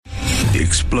The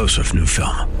explosive new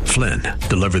film, Flynn,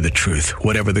 deliver the truth,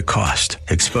 whatever the cost,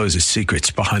 exposes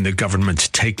secrets behind the government's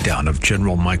takedown of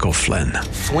General Michael Flynn.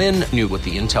 Flynn knew what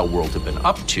the intel world had been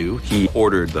up to. He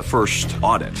ordered the first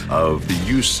audit of the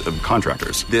use of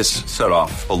contractors. This set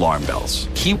off alarm bells.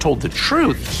 He told the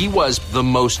truth. He was the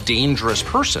most dangerous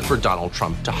person for Donald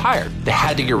Trump to hire. They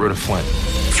had to get rid of Flynn.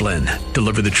 Flynn,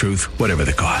 deliver the truth, whatever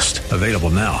the cost. Available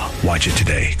now. Watch it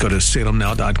today. Go to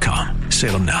salemnow.com.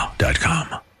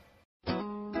 salemnow.com.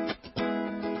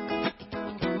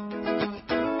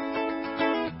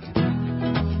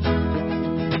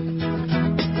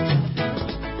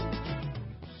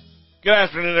 Good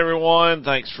afternoon, everyone.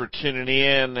 Thanks for tuning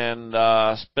in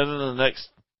and spending the next,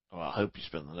 well, I hope you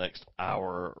spend the next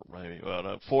hour, maybe,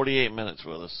 48 minutes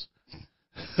with us.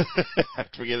 I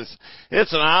forget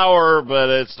it's an hour, but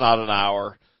it's not an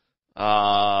hour.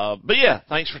 But yeah,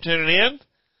 thanks for tuning in.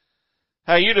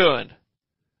 How you doing?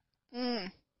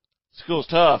 School's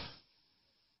tough.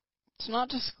 It's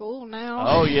not to school now.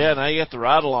 Oh yeah, now you got the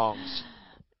ride-alongs.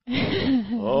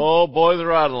 Oh boy, the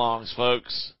ride-alongs,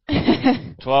 folks.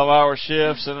 12-hour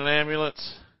shifts in an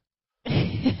ambulance.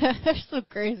 There's some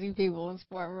crazy people in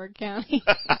Spartanburg County.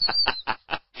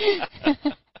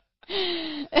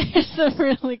 There's some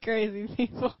really crazy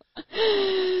people.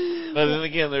 But then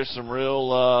again, there's some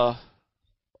real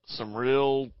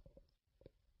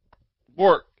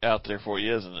work out there for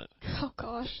you, isn't it? Oh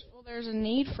gosh, well, there's a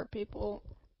need for people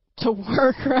to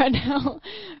work right now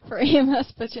for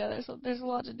EMS, but yeah, there's a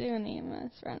lot to do in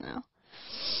EMS right now.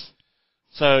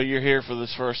 So you're here for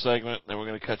this first segment, then we're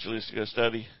going to cut you loose to go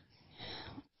study.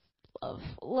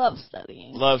 Love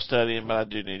studying. Love studying, but I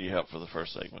do need your help for the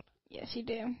first segment. Yes, you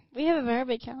do. We have a very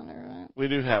big calendar, right? We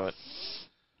do have it.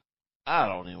 I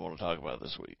don't even want to talk about it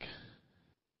this week.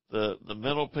 The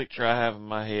mental picture I have in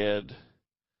my head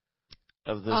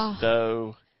of this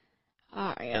doe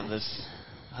and this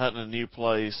hunting a new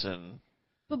place and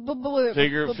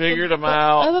figured them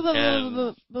out.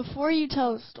 And before you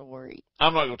tell the story.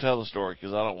 I'm not going to tell the story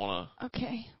because I don't want to.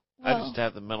 Okay. Well, I just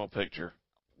have the mental picture.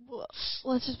 Well,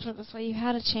 let's just put it this way. You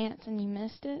had a chance and you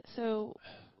missed it. So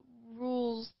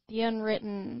rules, the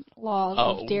unwritten laws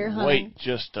of deer hunting wait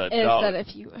just a is dog. that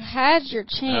if you had your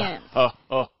chance, that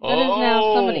is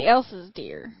now somebody else's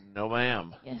deer. No,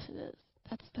 ma'am. Yes, it is.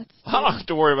 That's. I don't have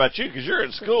to worry about you because you're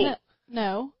in school.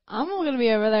 No, I'm going to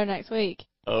be over there next week.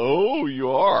 Oh, you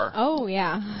are? Oh,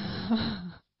 yeah.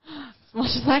 As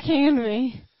much as I can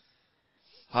be.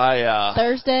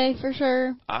 Thursday, for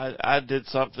sure. I did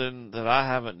something that I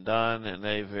haven't done in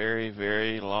a very,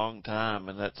 very long time,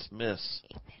 and that's miss.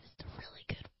 You missed a really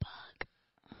good buck.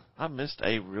 I missed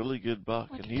a really good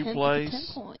buck. Like a new 10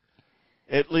 place. 10 point.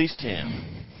 At least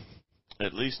 10.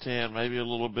 At least 10, maybe a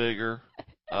little bigger.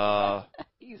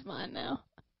 He's mine now.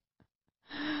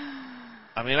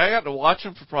 I mean, I got to watch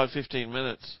him for probably 15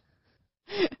 minutes.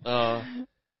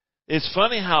 It's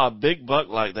funny how a big buck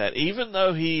like that, even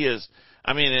though he is,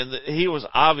 I mean, and he was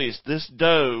obvious, this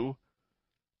doe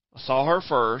saw her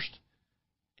first,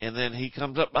 and then he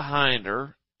comes up behind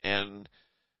her, and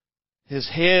his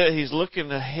head, he's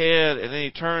looking ahead, and then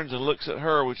he turns and looks at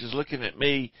her, which is looking at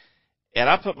me, and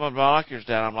I put my binoculars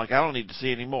down. I'm like, I don't need to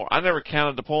see anymore. I never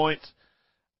counted the points.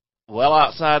 Well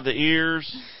outside the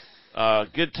ears,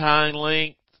 good tying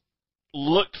length,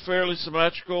 looked fairly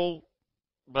symmetrical,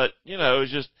 but, you know,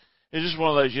 it's just one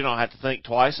of those you don't have to think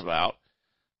twice about.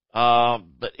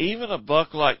 But even a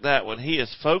buck like that, when he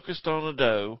is focused on a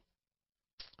doe,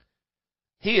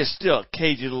 he is still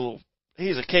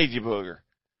he's a cagey booger.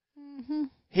 Mm-hmm.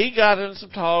 He got in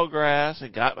some tall grass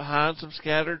and got behind some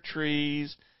scattered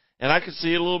trees, and I could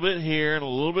see a little bit here and a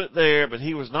little bit there, but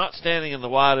he was not standing in the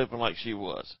wide open like she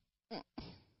was.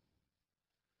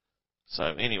 So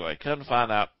anyway, come to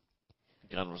find out,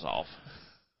 the gun was off.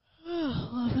 Oh,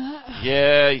 love that.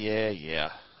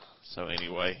 Yeah. So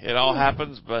anyway, it all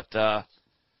happens, but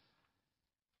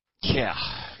yeah,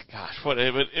 gosh, but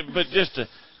just a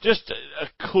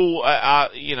cool,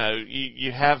 you know,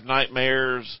 you have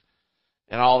nightmares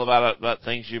and all about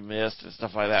things you missed and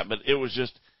stuff like that, but it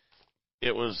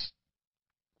was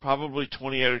probably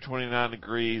 28 or 29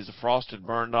 degrees. The frost had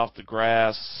burned off the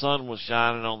grass. Sun was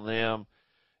shining on them.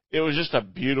 It was just a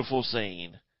beautiful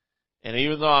scene. And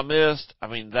even though I missed, I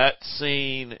mean, that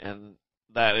scene and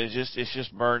that is it's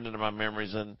just burned into my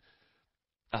memories. And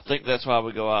I think that's why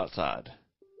we go outside.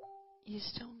 You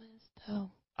still missed,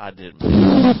 though. I did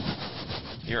miss.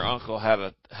 Your uncle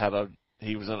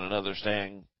he was in another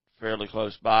stand fairly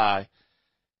close by.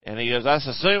 And he goes, I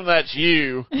assume that's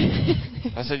you.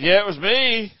 I said, yeah, it was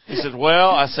me. He said,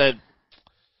 well, I said,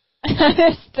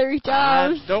 3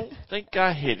 times. I don't think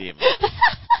I hit him.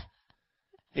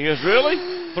 He goes,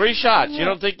 really? 3 shots. You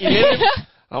don't think you hit him?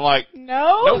 I'm like,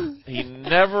 No. nope. He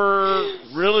never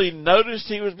really noticed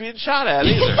he was being shot at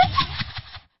either.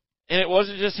 And it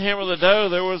wasn't just him or the doe.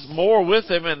 There was more with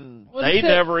him, and they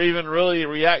never even really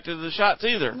reacted to the shots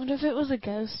either. What if it was a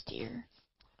ghost deer?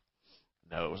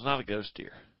 No, it was not a ghost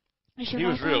deer. You sure He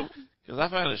was about real. that? Because I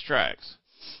found his tracks.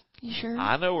 You sure?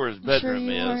 I know where his You sure bedroom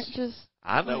you weren't is. just,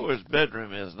 I know where his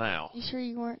bedroom is now. You sure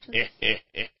you weren't just...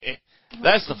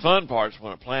 That's the fun part,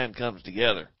 when a plan comes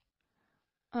together.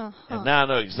 Uh-huh. And now I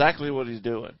know exactly what he's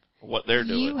doing, what they're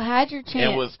doing. You had your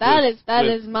chance. And That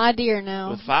is my deer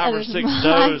now. With 5 or 6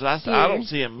 does, I don't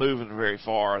see him moving very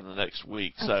far in the next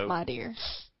week. That's my deer.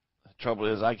 The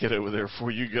trouble is, I get over there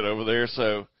before you get over there,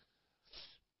 so...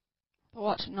 I'll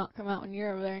watch him not come out when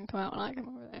you're over there and come out when I come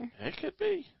over there. It could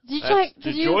be.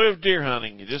 Did you joy of deer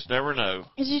hunting. You just never know.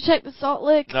 Did you check the salt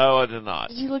lick? No, I did not.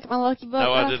 Did you look at my lucky buck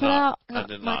No, that I did put not. out? I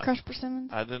did My not. crushed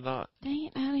persimmons? I did not. Dang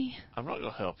it, Addy. I'm not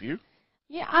going to help you.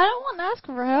 Yeah, I don't want to ask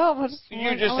for help.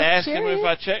 You're just asking if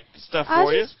I checked stuff for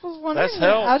I you. just was wondering. That's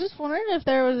help. I was just wondering if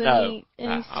there was any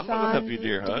I'm signs not going to help you of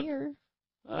deer hunt. deer.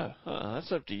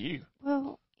 That's up to you.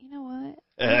 Well, you know what?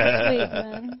 Next week,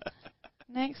 then.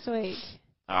 Next week.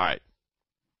 All right.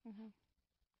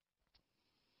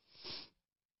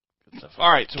 Good stuff.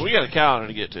 All right, so we got a calendar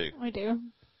to get to. We do.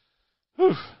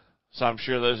 Whew. So I'm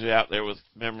sure those of you out there with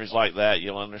memories like that,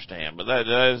 you'll understand. But that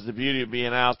is the beauty of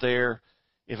being out there.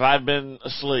 If I'd been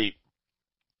asleep,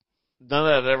 none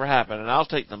of that ever happened. And I'll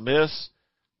take the miss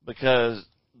because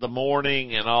the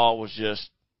morning and all was just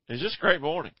a great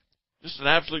morning. Just an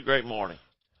absolute great morning.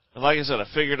 And like I said, I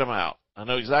figured them out. I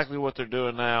know exactly what they're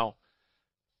doing now.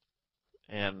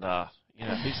 And,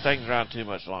 if he stays around too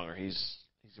much longer, he's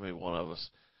going to be one of us.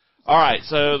 All right,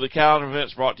 so the calendar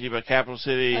event's brought to you by Capital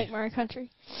City. Lake Murray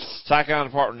Country. South-Carolina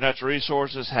Department of Natural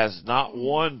Resources has not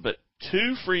 1 but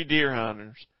 2 free deer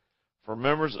hunters for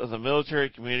members of the military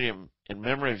community in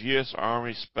memory of U.S.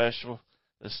 Army Specialist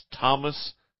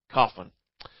Thomas Kaufman.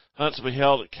 Hunts will be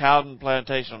held at Cowden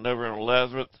Plantation on November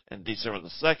 11th and December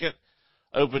the 2nd.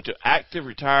 Open to active,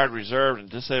 retired, reserved, and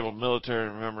disabled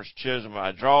military members chosen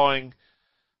by drawing.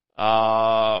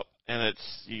 And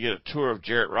you get a tour of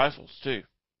Jarrett Rifles, too,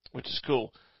 which is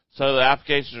cool. So the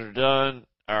applications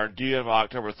are due on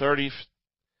October 30th.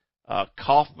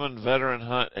 Kaufman Veteran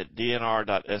Hunt at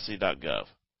dnr.sc.gov.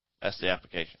 That's the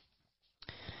application.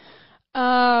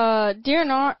 Darn.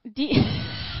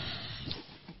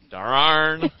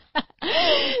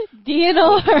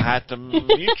 DNR. I had to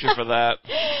mute you for that.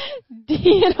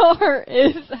 DNR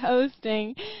is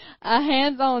hosting a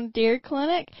hands-on deer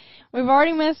clinic. We've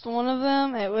already missed one of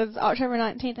them. It was October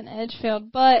 19th in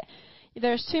Edgefield, but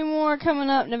there's 2 more coming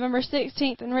up, November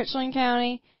 16th in Richland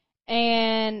County,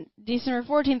 and December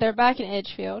 14th they're back in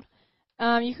Edgefield.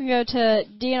 You can go to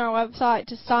DNR website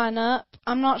to sign up.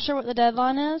 I'm not sure what the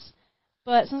deadline is,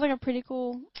 but it sounds like a pretty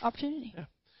cool opportunity. Yeah.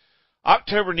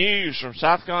 October news from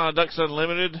South Carolina Ducks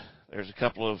Unlimited. There's a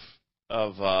couple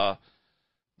of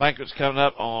banquets coming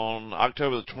up on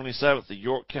October the 27th, the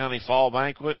York County Fall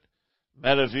Banquet.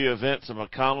 Meadowview Events in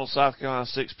McConnell, South Carolina,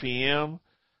 6 p.m.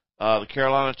 The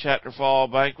Carolina Chapter Fall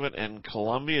Banquet in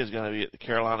Columbia is going to be at the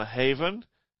Carolina Haven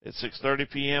at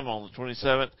 6:30 p.m. on the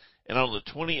 27th. And on the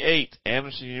 28th,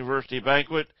 Anderson University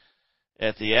Banquet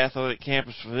at the Athletic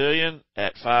Campus Pavilion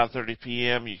at 5:30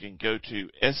 p.m. You can go to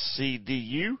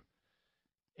SCDU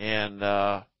and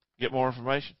get more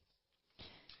information.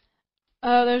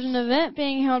 There's an event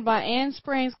being held by Ann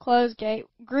Springs Closegate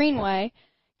Greenway.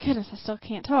 Goodness, I still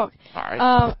can't talk. All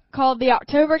right. Called the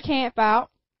October Camp Out.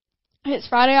 It's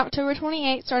Friday, October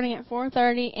 28th, starting at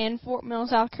 4:30 in Fort Mill,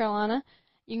 South Carolina.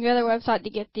 You can go to their website to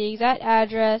get the exact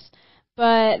address,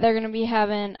 but they're going to be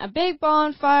having a big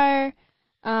bonfire,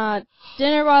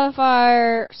 dinner by the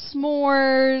fire,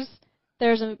 s'mores.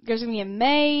 There's going to be a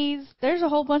maze. There's a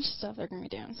whole bunch of stuff they're going to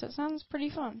be doing, so it sounds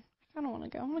pretty fun. I kind of want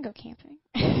to go. I'm going to go camping.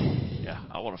 Yeah,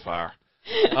 I want a fire.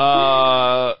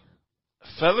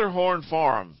 Featherhorn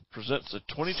Farm presents the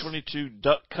 2022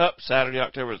 Duck Cup Saturday,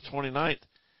 October the 29th.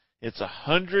 It's a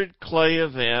 100 clay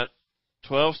event,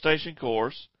 12-station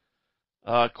course.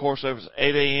 Course opens at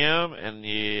 8 a.m. and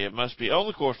you must be on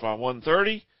the course by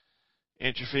 1:30.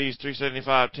 Entry fees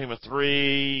 $375, team of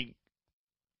 3.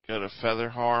 Go to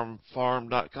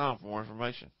featherhornfarm.com for more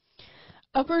information.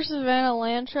 Upper Savannah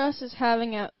Land Trust is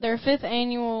having their 5th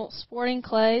annual Sporting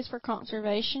Clays for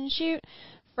Conservation shoot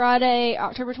Friday,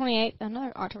 October 28th,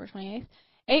 another October 28th,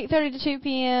 8:30 to 2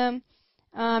 p.m.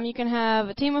 You can have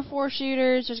a team of 4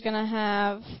 shooters. They're going to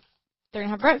have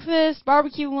breakfast,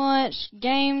 barbecue lunch,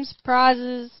 games,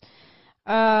 prizes.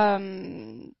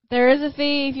 There is a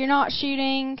fee if you're not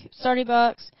shooting,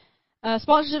 $30.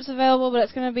 Sponsorships available, but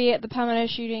it's going to be at the Palmetto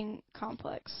Shooting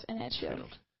Complex in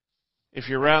Edgefield. If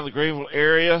you're around the Greenville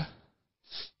area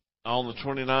on the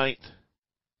 29th,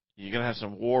 you're going to have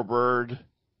some Warbird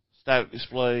static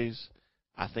displays.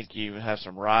 I think you even have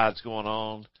some rides going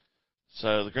on.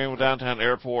 So the Greenville Downtown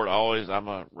Airport, I'm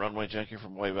a runway junkie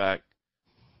from way back,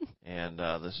 and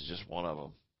this is just one of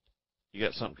them. You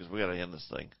got something because we got to end this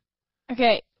thing.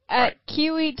 Okay, at right.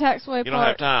 Kiwi Taxway Park. You don't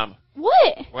have time.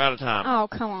 What? We're out of time. Oh,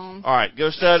 come on. All right, go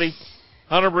study.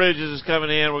 Hunter Bridges is coming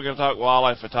in. We're going to talk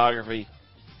wildlife photography.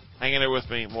 Hang in there with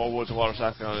me. More Woods and Water,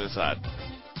 South Carolina on the other side.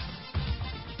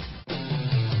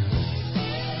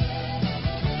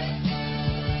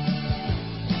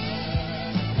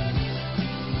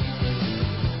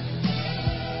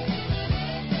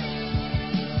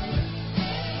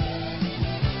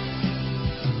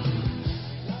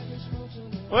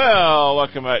 Well,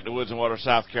 welcome back to Woods and Water,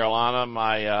 South Carolina.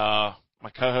 My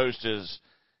co-host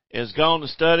is gone to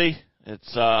study.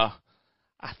 It's I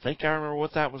think I remember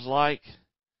what that was like.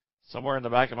 Somewhere in the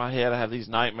back of my head, I have these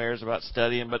nightmares about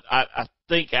studying, but I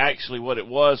think actually what it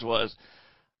was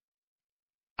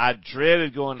I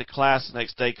dreaded going to class the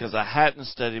next day because I hadn't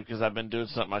studied because I've been doing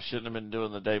something I shouldn't have been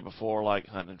doing the day before, like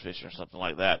hunting and fishing or something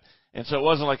like that. And so it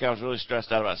wasn't like I was really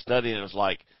stressed out about studying. It was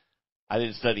like I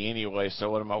didn't study anyway, so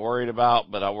what am I worried about?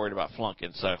 But I worried about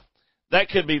flunking. So that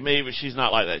could be me, but she's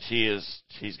not like that.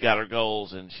 She's got her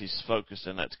goals and she's focused,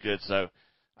 and that's good. So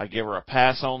I give her a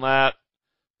pass on that.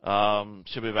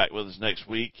 She'll be back with us next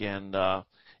week. And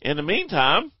in the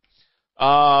meantime,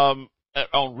 on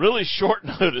really short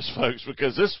notice, folks,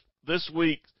 because this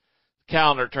week's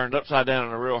calendar turned upside down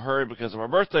in a real hurry because of our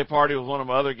birthday party with one of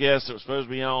my other guests that was supposed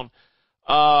to be on.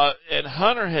 And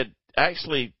Hunter had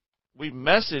actually, we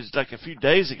messaged like a few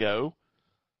days ago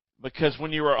because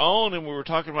when you were on and we were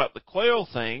talking about the quail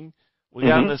thing, we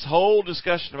got in this whole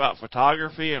discussion about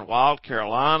photography and Wild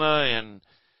Carolina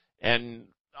and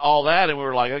all that, and we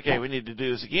were like, okay, we need to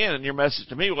do this again. And your message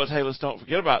to me was, hey, let's don't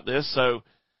forget about this. So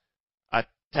I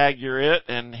tagged you it,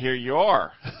 and here you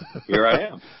are. Here I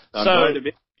am. I'm glad to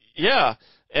be. Yeah,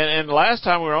 and last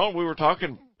time we were on, we were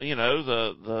talking,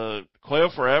 the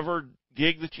Quail Forever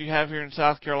gig that you have here in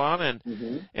South Carolina,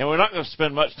 and we're not going to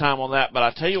spend much time on that, but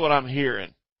I tell you what I'm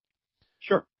hearing.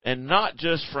 Sure. And not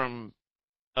just from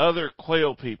other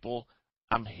quail people,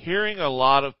 I'm hearing a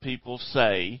lot of people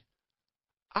say,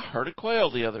 I heard a quail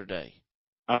the other day.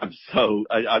 I'm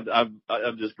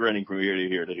just grinning from ear to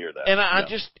ear to hear that. And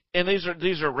and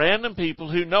these are random people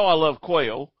who know I love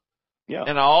quail. Yeah.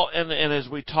 And as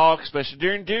we talk, especially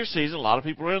during deer season, a lot of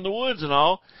people are in the woods and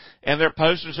all, and they're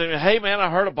posting saying, hey man, I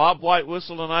heard a bobwhite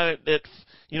whistle tonight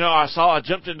I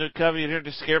jumped into a covey and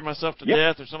just scared myself to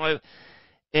death or something like that.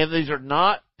 And these are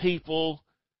not people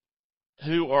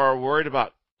who are worried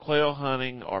about quail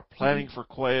hunting or planning for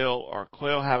quail or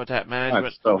quail habitat management.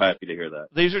 I'm so happy to hear that.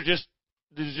 These are just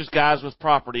guys with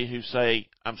property who say,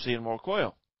 I'm seeing more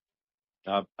quail.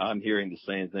 I'm hearing the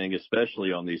same thing,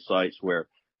 especially on these sites where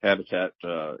habitat,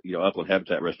 upland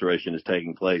habitat restoration is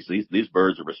taking place. These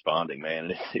birds are responding,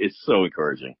 man. It's so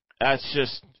encouraging. That's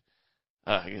just,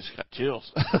 I just got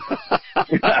chills.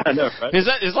 I know, right?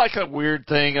 It's like a weird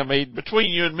thing. I mean,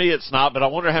 between you and me, it's not, but I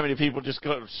wonder how many people just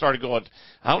started going,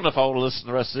 I don't know if I want to listen to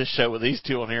the rest of this show with these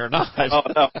two on here or not. Oh,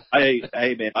 no.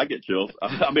 Hey, man, I get chills.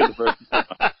 I'm in the first.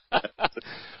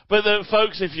 But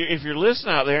folks, if you're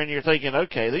listening out there and you're thinking,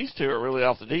 okay, these two are really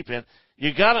off the deep end,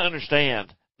 you got to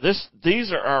understand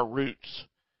these are our roots.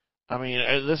 I mean,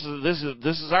 this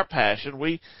is our passion.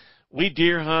 We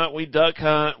deer hunt, we duck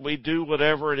hunt, we do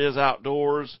whatever it is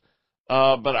outdoors.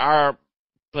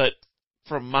 But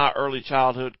from my early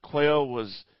childhood, quail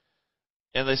was,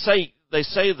 and they say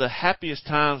the happiest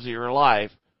times of your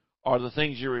life are the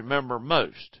things you remember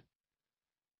most,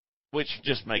 which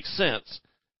just makes sense.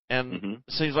 And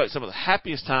it seems like some of the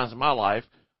happiest times of my life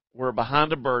were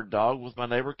behind a bird dog with my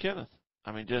neighbor Kenneth.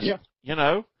 I mean, those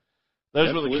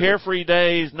Absolutely. were the carefree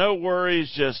days, no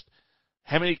worries, just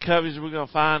how many coveys are we going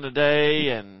to find today,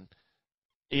 and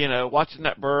watching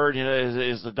that bird,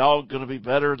 is the dog going to be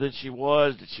better than she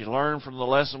was? Did she learn from the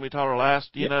lesson we taught her last,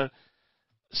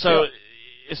 So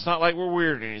it's not like we're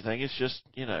weird or anything. It's just,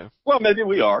 Well, maybe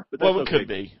we are. But that's it okay. could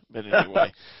be. But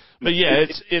anyway. But yeah,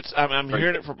 I'm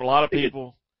hearing it from a lot of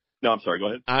people. No, I'm sorry. Go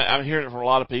ahead. I'm hearing it from a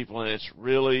lot of people, and it's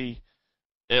really,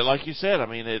 like you said, I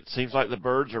mean, it seems like the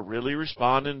birds are really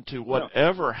responding to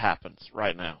whatever happens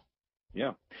right now.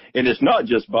 Yeah. And it's not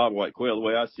just bobwhite quail. The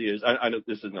way I see it is, I know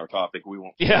this isn't our topic. We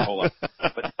won't say a whole lot.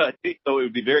 But, so it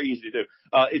would be very easy to do.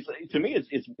 To me,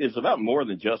 it's about more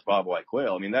than just bobwhite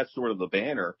quail. I mean, that's sort of the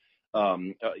banner,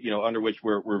 under which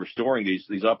we're restoring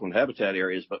these upland habitat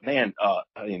areas. But man,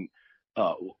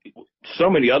 so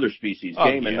many other species,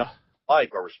 game yeah. and life,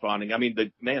 are responding. I mean,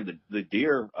 the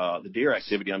deer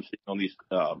activity I'm seeing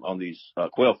on these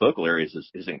quail focal areas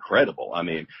is incredible. I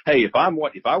mean, hey, if I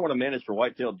want to manage for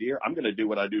white-tailed deer, I'm going to do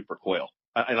what I do for quail,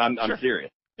 and I'm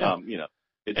serious. Yeah.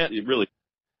 It really.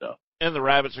 And the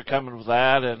rabbits are coming with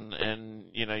that, and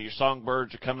your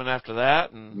songbirds are coming after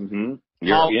that, and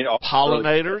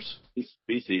pollinators,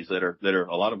 species that are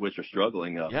a lot of which are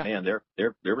struggling. Man,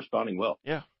 they're responding well.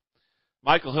 Yeah.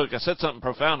 Michael Hook, I said something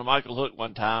profound to Michael Hook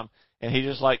one time, and he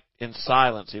just like in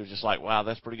silence, he was just like, "Wow,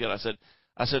 that's pretty good." I said,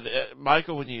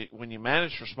 Michael, when you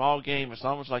manage for small game, it's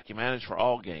almost like you manage for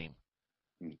all game.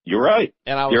 You're right.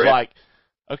 And I was like,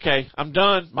 "Okay, I'm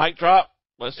done. Mic drop.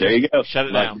 Let's there you go. Shut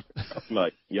it down."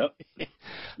 Yep.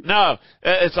 No,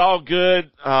 it's all good.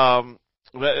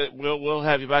 We'll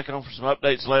have you back on for some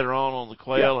updates later on the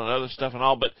quail and other stuff and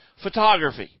all. But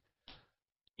photography,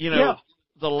 the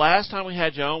last time we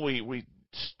had you on, we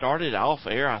started off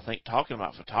air, I think, talking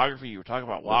about photography. You were talking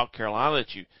about Wild Carolina,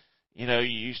 that you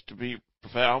used to be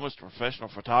almost a professional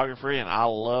photographer, and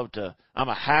I'm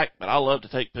a hack, but I love to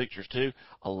take pictures too.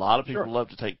 A lot of people love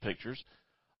to take pictures.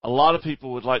 A lot of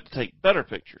people would like to take better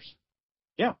pictures.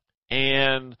 Yeah.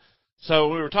 And so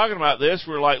we were talking about this.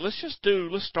 We were like, let's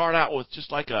start out with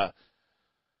just like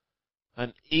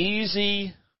an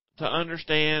easy to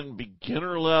understand,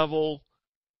 beginner level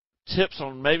tips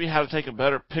on maybe how to take a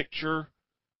better picture,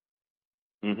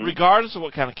 regardless of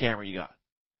what kind of camera you got.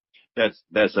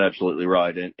 That's absolutely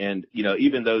right. And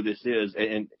even though this is,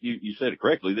 and you said it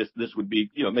correctly, this would be,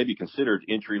 maybe considered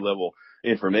entry level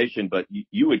information, but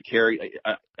you would carry,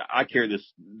 I carry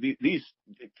these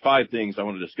 5 things I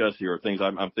want to discuss here are things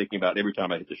I'm thinking about every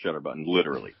time I hit the shutter button,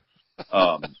 literally.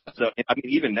 So I mean,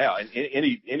 even now,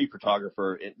 any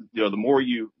photographer, the more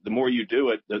you do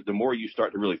it, the more you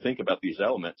start to really think about these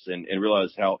elements and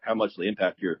realize how much they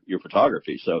impact your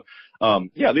photography. So,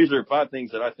 these are 5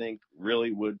 things that I think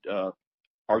really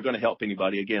are going to help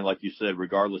anybody. Again, like you said,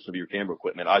 regardless of your camera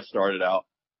equipment. I started out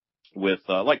with,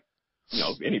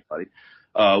 anybody,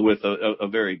 with a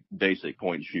very basic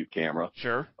point and shoot camera.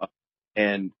 Sure.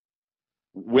 And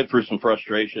went through some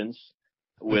frustrations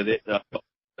with it.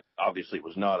 Obviously, it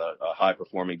was not a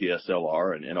high-performing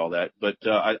DSLR and all that, but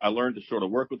I learned to sort of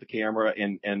work with the camera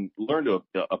and learn to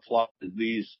apply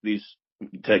these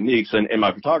techniques, and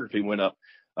my photography went up.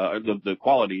 The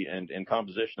quality and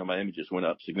composition of my images went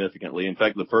up significantly. In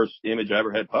fact, the first image I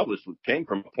ever had published came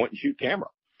from a point-and-shoot camera.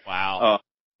 Wow.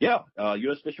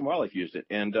 U.S. Fish and Wildlife used it,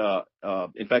 and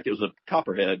in fact, it was a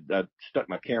copperhead. I stuck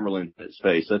my camera lens in its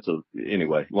face.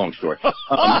 Anyway, long story.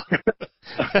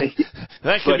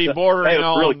 That could be bordering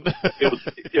on. Really,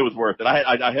 it was worth it.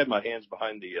 I had my hands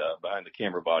behind the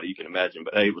camera body. You can imagine,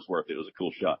 but hey, it was worth it. It was a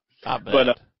cool shot. I bet.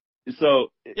 But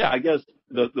I guess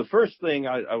the first thing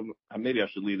I maybe I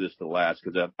should leave this to last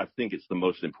because I think it's the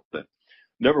most important.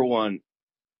 Number one,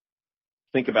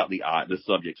 think about the eye, the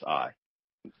subject's eye.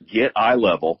 Get eye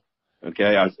level.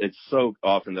 Okay. It's so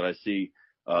often that I see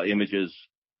images,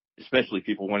 especially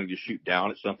people wanting to shoot down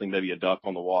at something, maybe a duck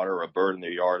on the water or a bird in their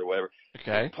yard or whatever.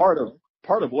 Okay.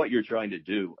 Part of what you're trying to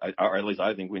do, or at least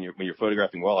I think when you're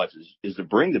photographing wildlife, is to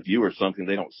bring the viewer something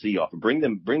they don't see often. Bring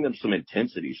them some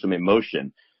intensity, some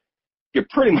emotion. You're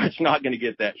pretty much not going to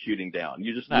get that shooting down.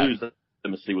 You just lose the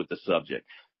intimacy with the subject.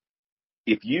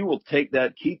 If you will take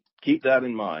that, keep that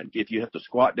in mind. If you have to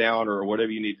squat down or whatever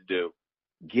you need to do,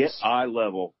 get eye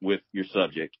level with your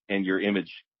subject, and your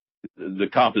image, the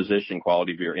composition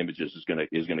quality of your images is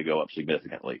going to go up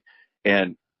significantly.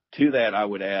 And to that, I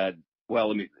would add,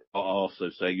 I'll also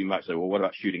say, you might say, well, what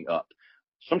about shooting up?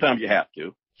 Sometimes you have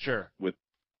to. Sure.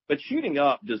 But shooting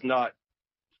up does not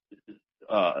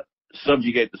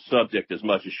subjugate the subject as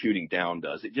much as shooting down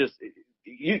does. It just,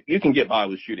 you can get by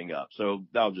with shooting up. So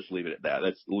I'll just leave it at that.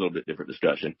 That's a little bit different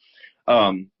discussion.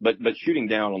 But shooting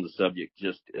down on the subject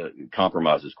just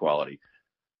compromises quality.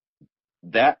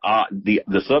 That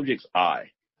the subject's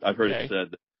eye, I've heard it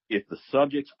said that if the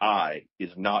subject's eye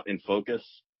is not in focus,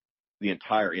 the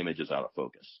entire image is out of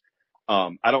focus.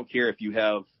 I don't care if you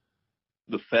have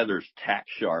the feathers tack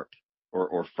sharp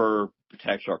or fur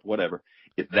tack sharp, whatever.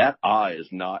 If that eye is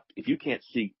not, if you can't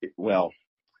see, if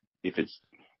it's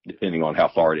depending on how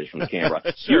far it is from the camera,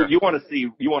 sure. you want to see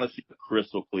a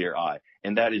crystal clear eye,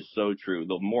 and that is so true.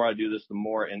 The more I do this, the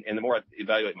more and the more I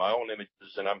evaluate my own images,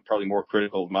 and I'm probably more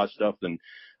critical of my stuff than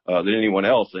anyone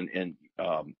else. And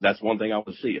that's one thing I want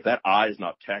to see. If that eye is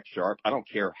not tack sharp, I don't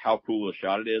care how cool a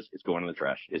shot it is. It's going in the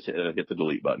trash. It's hit the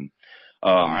delete button.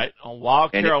 All right. On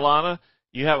Wild Carolina,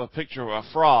 you have a picture of a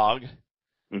frog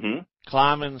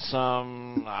climbing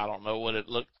some. I don't know what it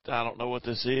looked. I don't know what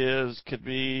this is. Could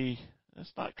be.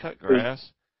 It's not cut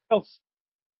grass. else.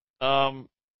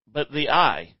 But the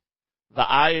eye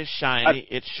is shiny.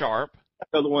 It's sharp. I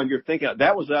know the one you're thinking of.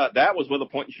 That was with a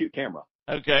point and shoot camera.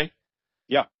 Okay.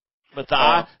 Yeah. But the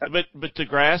eye, but the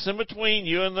grass in between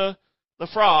you and the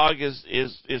frog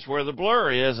is where the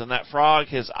blur is, and that frog,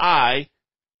 his eye,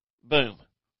 boom.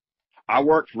 I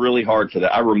worked really hard for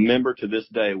that. I remember to this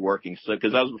day working,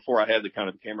 because that was before I had the kind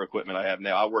of camera equipment I have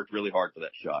now. I worked really hard for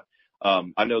that shot.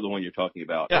 I know the one you're talking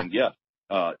about. Yeah.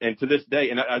 And and to this day,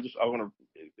 and I want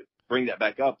to bring that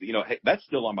back up. Hey, that's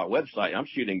still on my website. I'm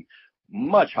shooting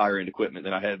much higher end equipment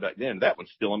than I had back then. That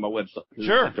one's still on my website.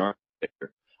 Sure.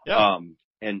 Yeah.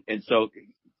 And so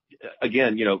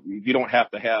again, you don't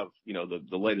have to have,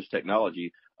 the latest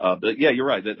technology. But yeah, you're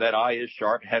right. That eye is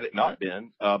sharp. Had it not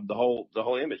been, the whole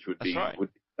image would be,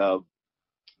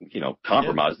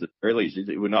 compromised at the very least.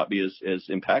 It would not be as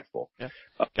impactful. Yeah.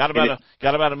 Got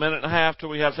about a minute and a half till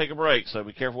we have to take a break. So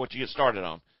be careful what you get started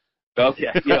on. Okay.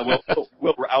 Yeah. Well,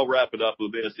 I'll wrap it up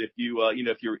with this. If you,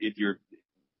 if you're,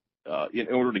 in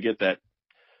order to get that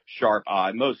sharp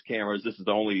eye, most cameras, this is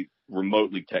the only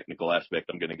remotely technical aspect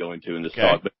I'm going to go into in this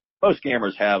talk, but most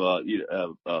cameras have an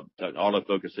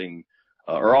autofocusing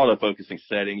or autofocusing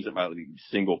settings. It might be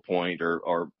single point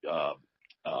or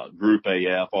group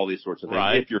AF, all these sorts of things.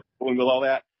 Right. If you're going with all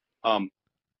that,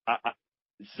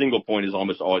 single point is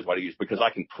almost always what I use, because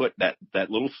I can put that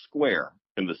little square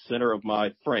in the center of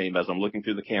my frame as I'm looking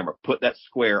through the camera, put that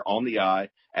square on the eye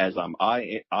as I'm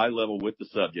eye level with the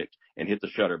subject, and hit the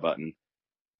shutter button.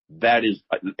 That is,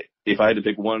 if I had to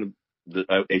pick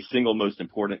a single most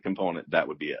important component, that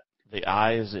would be it. The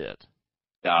eye is it.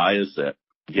 The eye is it.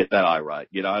 Get that eye right.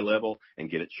 Get eye level and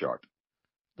get it sharp.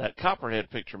 That copperhead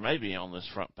picture may be on this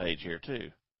front page here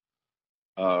too.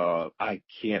 I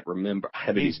can't remember.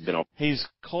 He's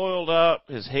coiled up.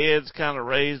 His head's kind of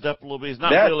raised up a little bit. He's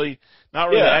not really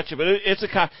at you, but it's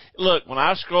look, when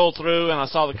I scrolled through and I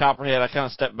saw the copperhead, I kind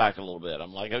of stepped back a little bit.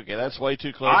 I'm like, okay, that's way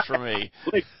too close for me.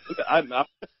 I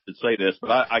should say this,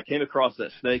 but I came across that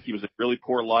snake. He was in really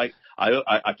poor light.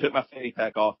 I took my fanny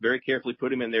pack off very carefully,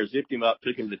 put him in there, zipped him up,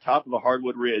 took him to the top of a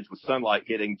hardwood ridge with sunlight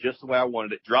hitting just the way I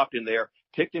wanted it, dropped him there,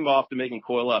 ticked him off to make him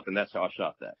coil up, and that's how I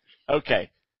shot that. Okay.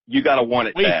 You got to want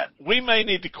it bad. We may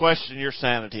need to question your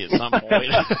sanity at some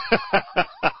point.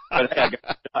 But hey, I got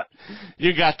the shot.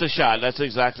 You got the shot. That's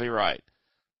exactly right.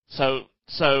 So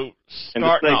starting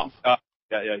off.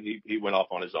 He went off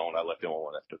on his own. I left him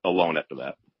alone after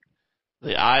that.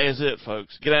 The eye is it,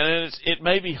 folks. Get out, and it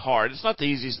may be hard. It's not the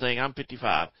easiest thing. I'm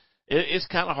 55. It's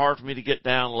kind of hard for me to get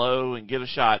down low and get a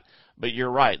shot. But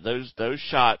you're right. Those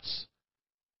shots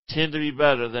tend to be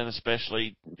better than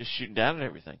especially just shooting down at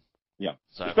everything. Yeah,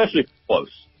 so, especially close.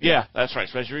 Yeah, that's right,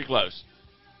 especially close.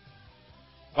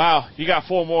 Wow, you got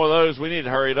 4 more of those. We need to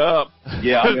hurry it up.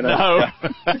 Yeah, I'm gonna.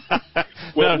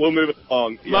 No. We'll move it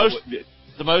along.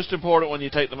 The most important one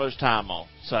you take the most time on.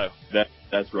 So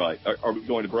that's right. Are we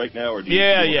going to break now, or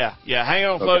Yeah. Hang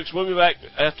on, folks. We'll be back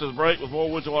after the break with more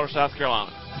Woods and Water, South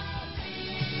Carolina.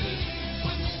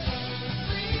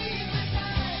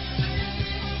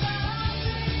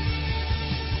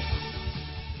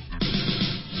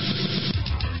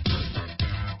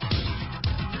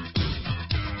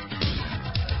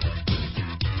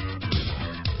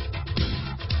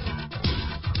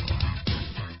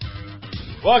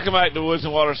 Welcome back to Woods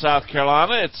and Water, South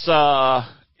Carolina.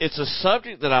 It's a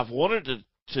subject that I've wanted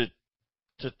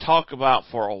to talk about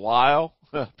for a while,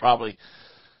 probably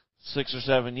 6 or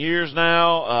 7 years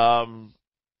now.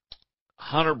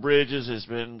 Hunter Bridges has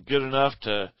been good enough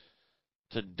to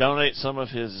donate some of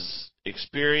his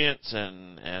experience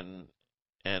and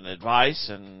advice,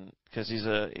 and because he's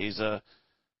a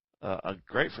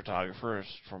great photographer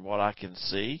from what I can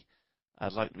see.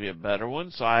 I'd like to be a better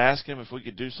one. So I asked him if we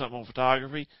could do something on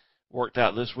photography. Worked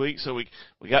out this week. So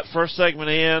we got first segment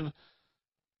in,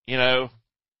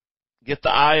 get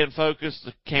the eye in focus,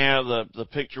 the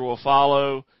picture will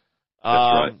follow. That's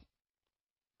right.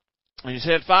 And you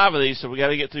said 5 of these, so we got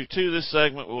to get through 2 this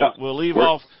segment. We'll leave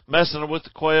off messing with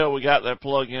the quail. We got that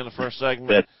plug in the first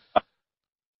segment.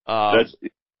 That's a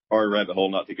hard rabbit hole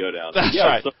not to go down. That's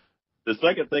right. So the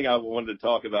second thing I wanted to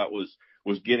talk about was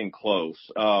getting close.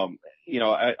 I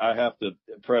have to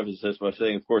preface this by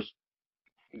saying, of course,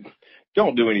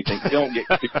 don't do anything. Don't get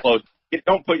too close.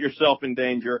 Don't put yourself in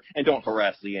danger, and don't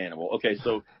harass the animal. Okay,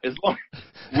 so as long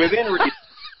within reason,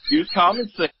 use common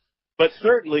sense, but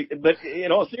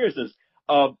in all seriousness,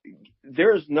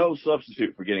 there is no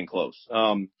substitute for getting close.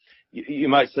 You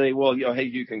might say, well, hey,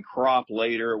 you can crop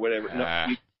later or whatever. No,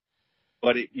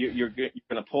 but you're going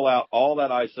to pull out all that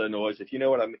ISO noise. If you know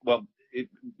what I mean. Well,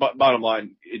 bottom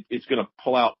line, it's going to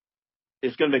pull out.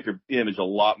 It's going to make your image a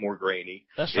lot more grainy.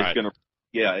 That's right. It's going to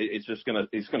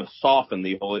it's gonna soften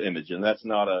the whole image, and that's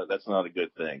not a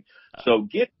good thing. So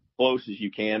get close as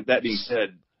you can. That being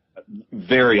said,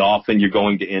 very often you're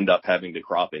going to end up having to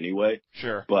crop anyway.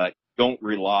 Sure. But don't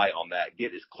rely on that.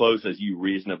 Get as close as you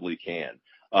reasonably can.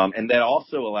 And that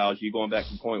also allows you, going back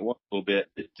to point one a little bit,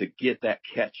 to get that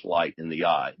catch light in the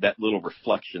eye, that little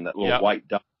reflection, that little white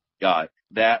dot in the eye.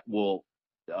 That will,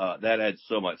 that adds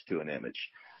so much to an image.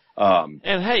 And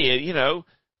hey,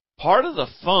 part of the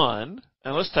fun,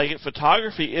 and let's take it,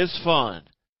 photography is fun.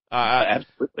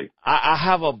 Absolutely. I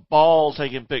have a ball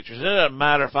taking pictures. It doesn't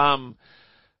matter if I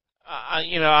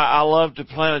love to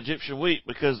plant Egyptian wheat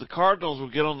because the cardinals will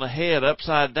get on the head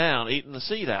upside down eating the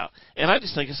seed out. And I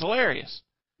just think it's hilarious.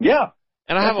 Yeah.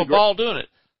 And I have a ball doing it.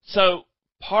 So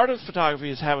part of photography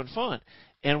is having fun.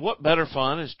 And what better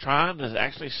fun is trying to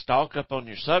actually stalk up on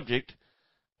your subject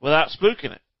without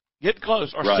spooking it. Get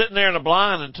close, or sitting there in a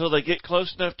blind until they get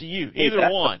close enough to you. Either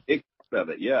one. Of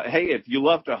it, yeah. Hey, if you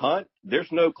love to hunt, there's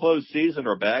no closed season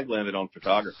or bag limit on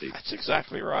photography. That's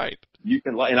exactly right. You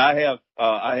can, and I have.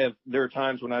 There are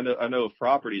times when I know of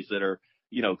properties that are,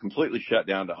 completely shut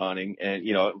down to hunting, and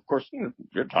of course,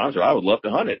 there are times where I would love to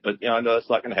hunt it, but I know that's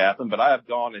not going to happen. But I have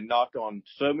gone and knocked on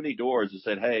so many doors and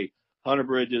said, "Hey, Hunter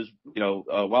Bridges,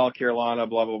 Wild Carolina,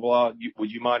 blah blah blah.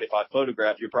 Would you mind if I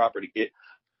photograph your property?" If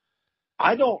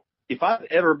I've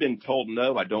ever been told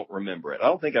no, I don't remember it. I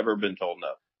don't think I've ever been told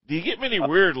no. Do you get many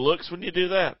weird looks when you do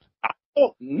that?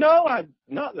 No, I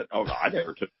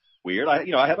never took weird.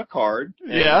 I have a card.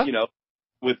 And,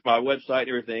 with my website and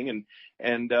everything,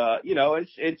 and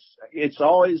it's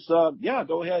always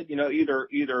go ahead. Either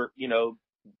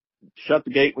shut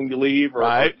the gate when you leave, or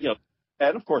right.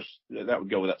 And of course that would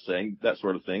go without saying, that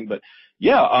sort of thing. But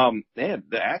man,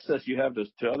 the access you have to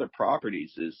other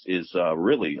properties is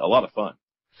really a lot of fun.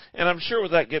 And I'm sure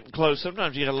with that getting close,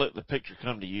 sometimes you got to let the picture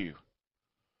come to you.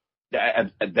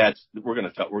 We're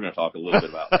gonna talk a little bit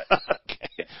about that.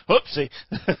 Okay. Whoopsie.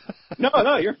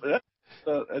 No, you're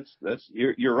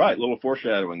right. A little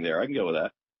foreshadowing there. I can go with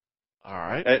that. All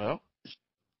right.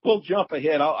 We'll jump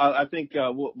ahead. I think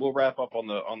we'll wrap up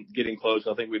on getting close.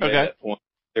 I think we've made that point.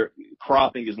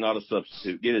 Cropping is not a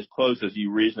substitute. Get as close as you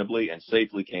reasonably and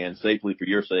safely can, safely for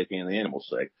your sake and the animal's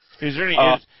sake. Is there any,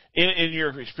 in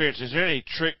your experience, is there any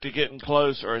trick to getting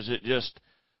close, or is it just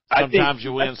sometimes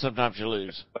you win, sometimes you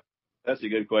lose? That's a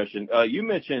good question. You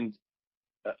mentioned,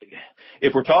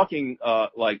 if we're talking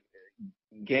like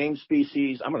game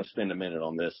species, I'm going to spend a minute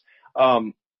on this.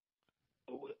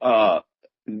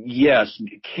 Yes,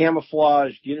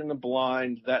 camouflage, get in the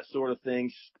blind, that sort of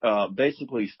thing.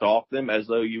 Basically stalk them as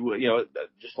though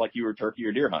just like you were turkey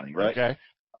or deer hunting, right? Okay.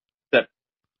 Except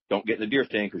don't get in the deer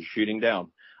stand because you're shooting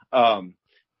down. But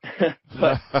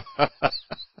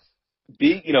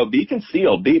be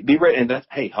concealed, be ready. And that's,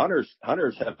 hey, hunters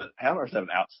have an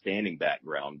outstanding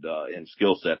background and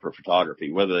skill set for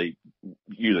photography, whether they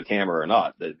use a camera or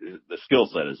not. The skill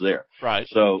set is there. Right.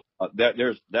 So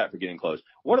there's that for getting close.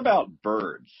 What about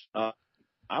birds?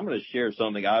 I'm going to share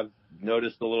something I've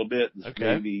noticed a little bit. This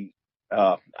may be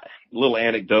a little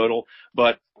anecdotal,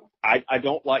 but I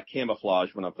don't like camouflage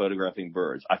when I'm photographing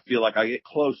birds. I feel like I get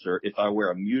closer if I wear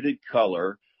a muted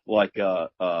color, like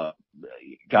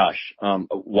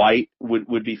white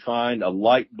would be fine, a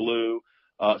light blue,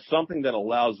 something that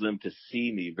allows them to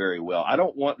see me very well. I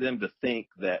don't want them to think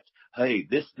that, hey,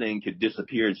 this thing could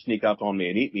disappear and sneak up on me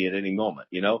and eat me at any moment.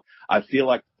 I feel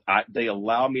like they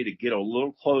allow me to get a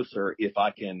little closer if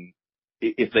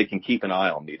they can keep an eye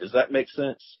on me. Does that make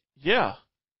sense? Yeah.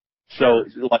 Sure.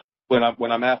 So like when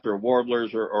I'm after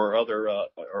warblers or other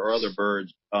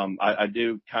birds, I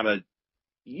do kind of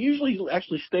usually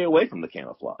actually stay away from the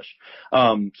camouflage.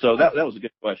 So that was a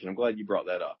good question. I'm glad you brought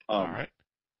that up. All right.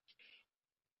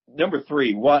 Number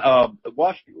 3,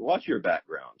 watch your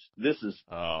backgrounds. This is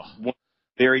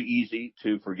very easy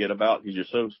to forget about because you're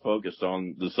so focused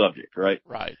on the subject, right?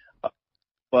 Right.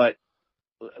 But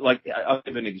like, I'll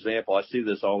give an example. I see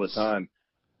this all the time.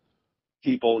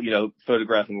 People,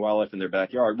 photographing wildlife in their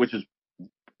backyard, which is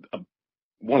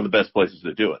one of the best places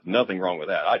to do it. Nothing wrong with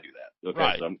that. I do that. Okay.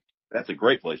 Right. So that's a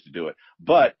great place to do it.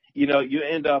 But, you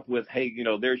end up with, hey,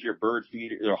 there's your bird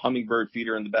feeder or hummingbird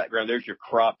feeder in the background. There's your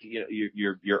cropped,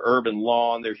 your urban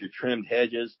lawn. There's your trimmed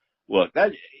hedges. Look,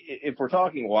 if we're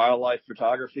talking wildlife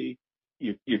photography,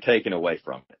 you're taken away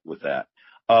from it with that.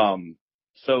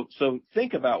 So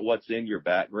think about what's in your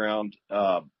background.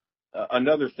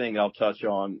 Another thing I'll touch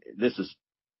on, this is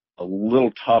a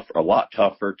lot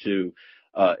tougher to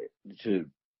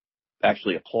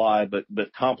actually apply, but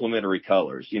complementary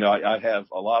colors. I have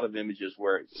a lot of images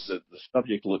where the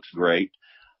subject looks great.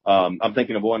 I'm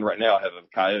thinking of one right now. I have a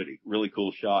coyote, really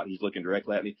cool shot. He's looking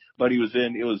directly at me, but it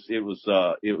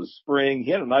was spring.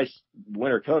 He had a nice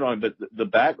winter coat on, but the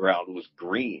background was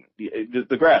green.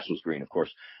 The grass was green, of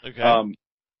course. Okay.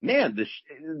 Man,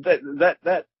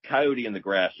 that coyote in the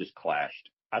grass just clashed.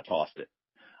 I tossed it.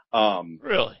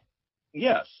 Really?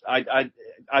 Yes, I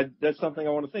that's something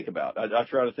I want to think about. I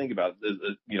try to think about,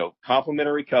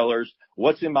 complementary colors.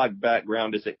 What's in my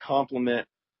background? Does it complement,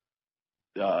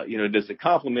 does it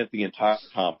complement the entire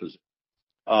composition?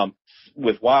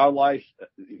 With wildlife,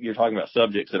 you're talking about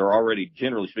subjects that are already,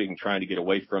 generally speaking, trying to get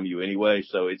away from you anyway.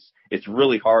 So it's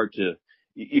really hard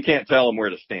you can't tell them where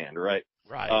to stand, right?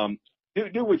 Right.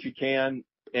 Do what you can.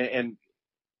 And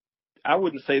I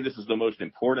wouldn't say this is the most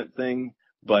important thing,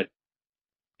 but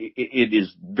it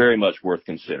is very much worth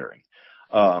considering.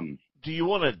 Do you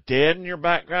want to deaden your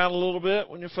background a little bit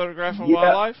when you're photographing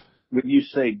wildlife? When you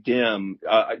say dim,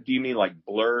 do you mean like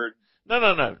blurred?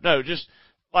 No. Just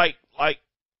like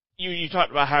you talked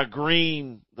about how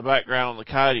green the background on the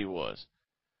coyote was.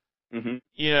 Mm-hmm.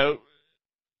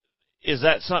 Is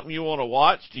that something you want to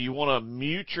watch? Do you want to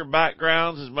mute your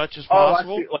backgrounds as much as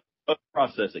possible? I see. Like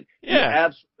post-processing. Yeah.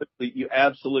 You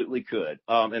absolutely could.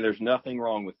 And there's nothing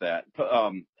wrong with that.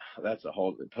 That's a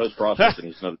whole, post-processing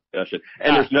is another discussion.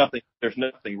 And there's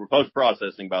nothing,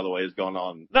 post-processing, by the way, has gone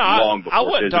on long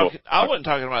before digital. I wasn't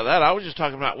talking about that. I was just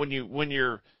talking about when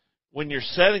you're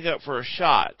setting up for a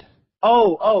shot.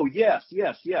 Oh, yes.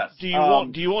 Do you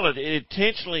want to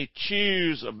intentionally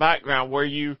choose a background where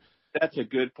you? That's a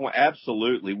good point.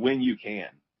 Absolutely. When you can.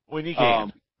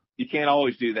 You can't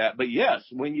always do that, but yes,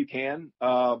 when you can,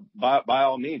 by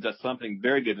all means, that's something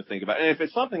very good to think about. And if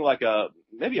it's something like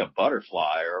maybe a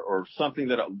butterfly or something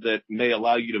that may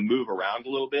allow you to move around a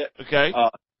little bit. Okay.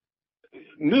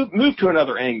 Move to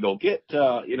another angle. Get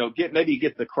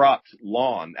the cropped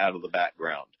lawn out of the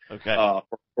background. Okay.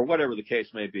 Or whatever the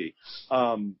case may be.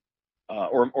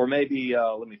 Or maybe,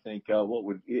 let me think,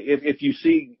 if you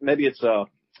see, maybe it's a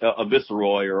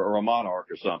viceroy or a monarch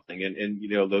or something, and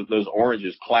those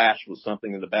oranges clash with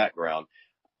something in the background.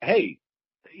 Hey,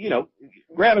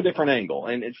 grab a different angle,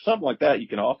 and it's something like that. You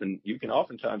can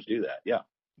oftentimes do that. Yeah.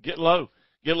 Get low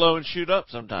and shoot up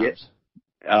sometimes.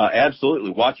 Yeah.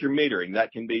 Absolutely. Watch your metering.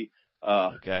 That can be,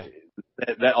 okay.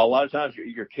 That a lot of times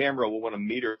your camera will want to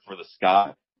meter for the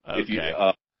sky. Okay. If you,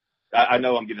 I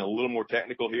know I'm getting a little more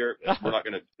technical here. We're not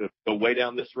going to go way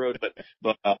down this road,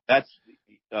 but that's,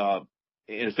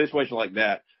 in a situation like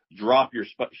that,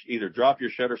 either drop your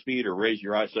shutter speed or raise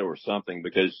your ISO or something,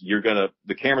 because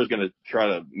the camera's going to try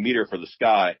to meter for the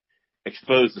sky,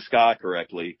 expose the sky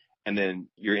correctly, and then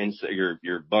your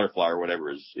butterfly or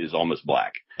whatever is almost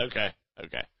black. Okay.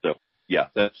 So yeah,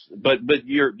 but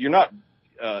you're not,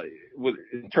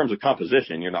 in terms of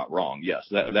composition, you're not wrong. Yes,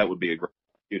 that would be a great.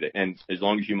 And as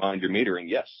long as you mind your metering,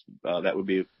 yes,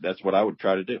 that's what I would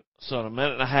try to do. So in a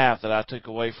minute and a half that I took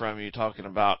away from you talking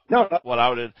about what I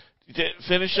would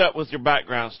finish up with your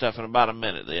background stuff in about a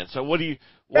minute then. So what do you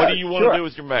want to do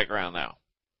with your background now?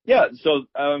 Yeah. So,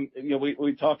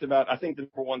 we talked about, I think the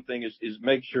number one thing is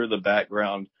make sure the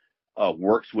background,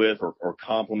 works with or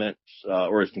complements,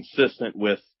 or is consistent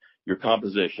with your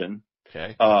composition.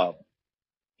 Okay.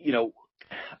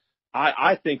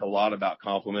 I think a lot about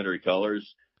complementary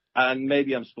colors, and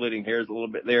maybe I'm splitting hairs a little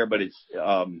bit there, but it's,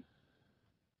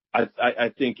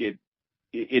 I think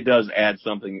it does add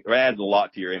something, or adds a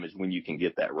lot to your image when you can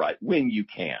get that right, when you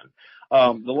can.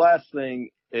 The last thing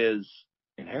is,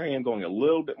 and Harry, I'm going a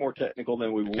little bit more technical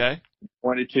than we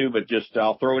wanted to, but just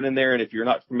I'll throw it in there. And if you're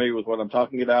not familiar with what I'm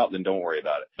talking about, then don't worry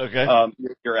about it. Okay.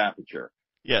 Your aperture.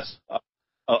 Yes.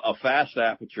 A fast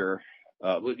aperture.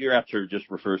 Your aperture just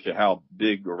refers to how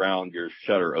big around your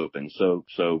shutter opens. So,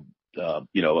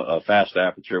 a fast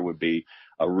aperture would be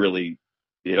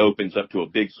it opens up to a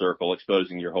big circle,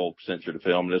 exposing your whole sensor to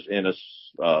film. And a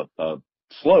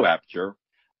slow aperture,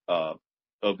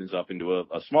 opens up into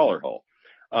a smaller hole.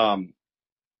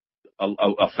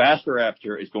 A faster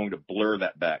aperture is going to blur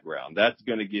that background. That's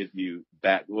going to give you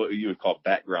what you would call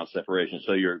background separation.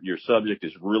 So your subject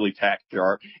is really tack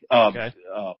sharp. Okay.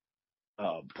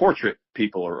 Portrait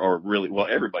people are really,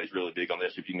 everybody's really big on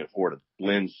this if you can afford a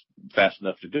lens fast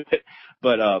enough to do it.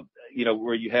 But,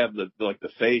 where you have the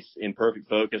face in perfect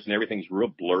focus and everything's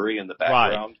real blurry in the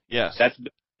background. Right. Yes. That's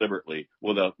deliberately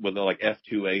with a like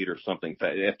f2.8 or something,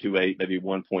 f2.8, maybe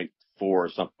 1.4 or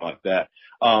something like that.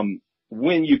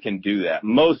 When you can do that,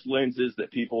 most lenses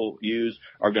that people use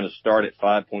are going to start at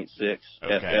 5.6,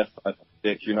 f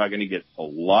 5.6. You're not going to get a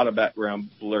lot of background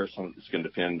blur. It's going to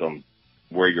depend on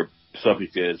where your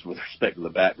subject is with respect to the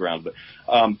background, but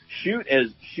shoot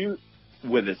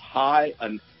with as high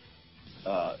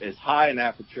as high an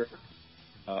aperture.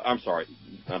 I'm sorry.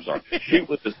 Shoot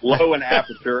with as low an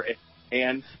aperture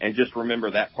and just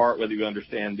remember that part, whether you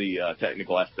understand the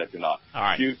technical aspect or not. All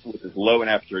right. Shoot with as low an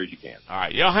aperture as you can. All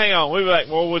right. Y'all hang on. We'll be back.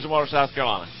 More Woods and Water, South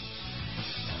Carolina.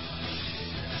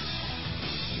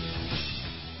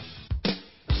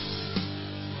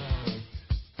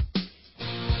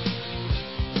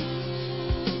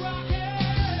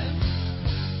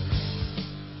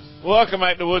 Welcome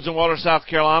back to Woods and Water, South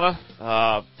Carolina.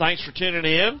 Thanks for tuning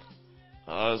in.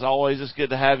 As always, it's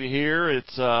good to have you here.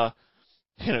 It's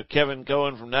Kevin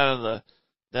Cohen from down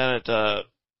at 100.7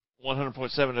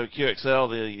 WQXL,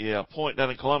 the point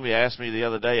down in Columbia, asked me the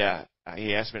other day.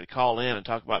 He asked me to call in and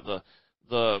talk about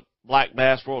the Black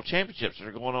Bass World Championships that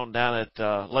are going on down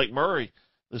at Lake Murray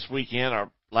this weekend, or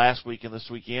last weekend, this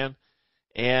weekend.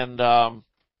 And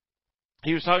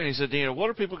he was talking. He said, what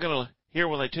are people going to hear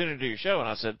when they tune into your show? And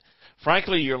I said,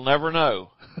 frankly, you'll never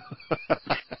know.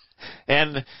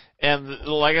 And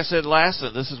like I said last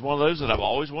night, this is one of those that I've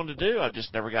always wanted to do. I've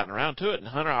just never gotten around to it. And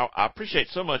Hunter, I appreciate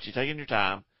so much you taking your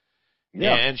time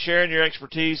and sharing your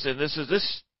expertise. And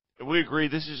we agree,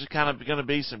 this is kind of going to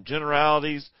be some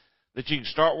generalities that you can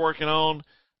start working on.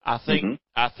 I think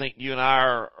you and I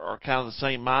are kind of the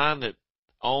same mind, that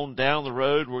on down the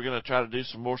road we're going to try to do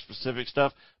some more specific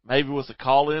stuff, maybe with the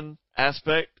call-in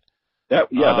aspect. That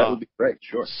would be great.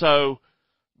 Sure. So,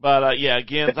 but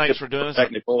again, thanks for doing this.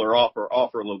 Technical, or offer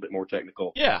a little bit more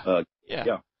technical. Yeah.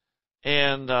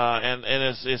 And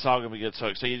it's all gonna be good. So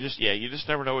you just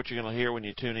never know what you're gonna hear when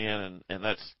you tune in, and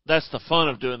that's the fun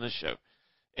of doing this show,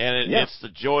 and it's the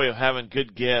joy of having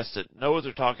good guests that know what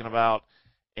they're talking about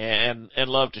and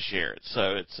love to share it.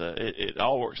 So it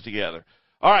all works together.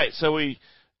 All right. So when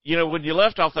you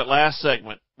left off that last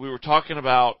segment, we were talking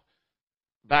about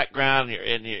background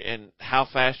and how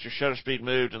fast your shutter speed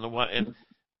moved, and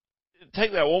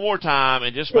take that one more time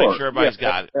and just make sure everybody's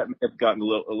got it. That may have gotten a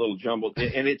little jumbled,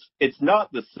 and it's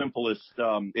not the simplest.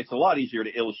 It's a lot easier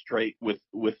to illustrate with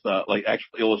like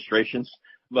actual illustrations,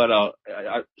 but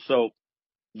so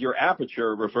your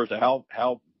aperture refers to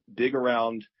how big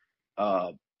around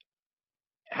the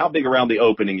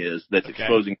opening is that's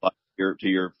exposing light to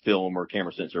your film or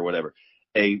camera sensor or whatever.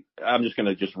 I'm just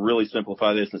going to really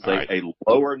simplify this and say a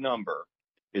lower number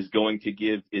is going to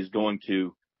give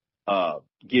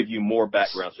you more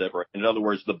background separation. In other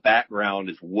words, the background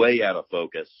is way out of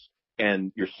focus,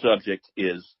 and your subject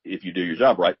is, if you do your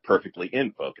job right, perfectly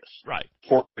in focus. Right.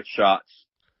 Portrait shots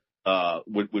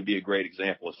would be a great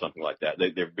example of something like that.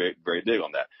 They're very, very big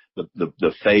on that.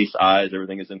 The face, eyes,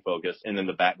 everything is in focus, and then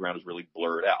the background is really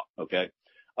blurred out. Okay.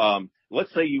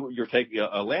 Let's say you're taking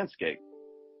a landscape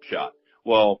shot.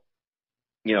 Well,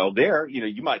 there,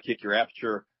 you might kick your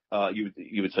aperture.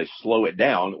 You would say slow it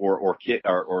down or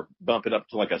bump it up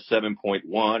to like a 7.1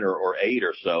 or 8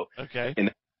 or so. Okay.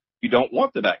 And you don't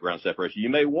want the background separation. You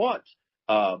may want,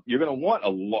 you're going to want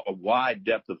a wide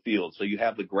depth of field. So you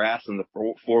have the grass in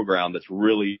the foreground that's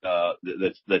really,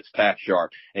 that's tack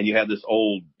sharp. And you have this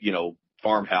old,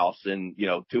 farmhouse in,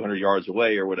 200 yards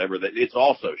away or whatever, that it's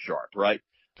also sharp, right?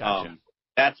 Gotcha.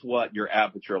 That's what your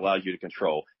aperture allows you to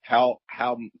control. How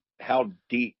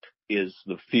deep is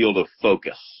the field of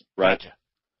focus, right? Gotcha.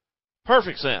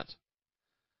 Perfect sense.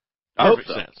 Perfect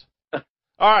sense.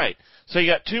 All right. So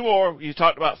you got two more. You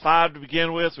talked about 5 to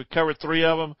begin with. We covered 3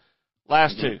 of them.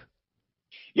 Last 2.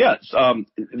 Yes.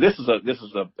 This is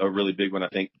a really big one, I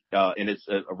think, and it's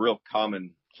a real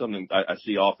common, something I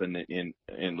see often in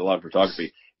a lot of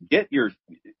photography.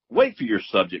 Wait for your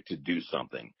subject to do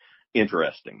something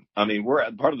interesting. I mean,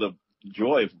 part of the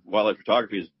joy of wildlife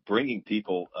photography is bringing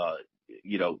people,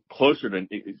 close to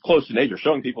nature,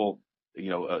 showing people,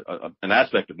 an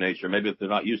aspect of nature, maybe if they're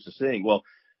not used to seeing. Well,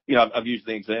 I've used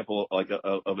the example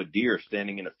of a deer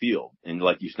standing in a field, and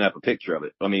you snap a picture of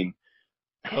it. I mean,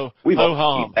 we've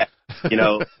all seen that,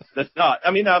 that's not,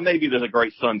 I mean, maybe there's a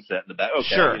great sunset in the back. Okay.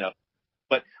 Sure.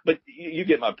 But you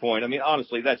get my point. I mean,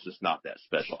 honestly, that's just not that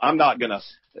special.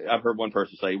 I've heard one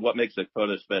person say, what makes a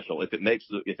photo special? If it makes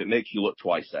you look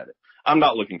twice at it. I'm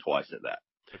not looking twice at that.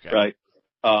 Okay. Right.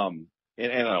 And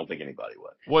I don't think anybody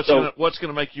would. What's going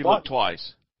to make you look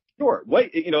twice? Sure.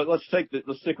 Wait, let's stick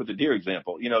with the deer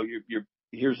example.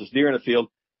 Here's this deer in a field.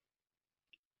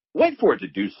 Wait for it to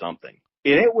do something,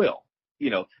 and it will.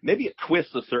 Maybe it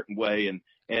twists a certain way and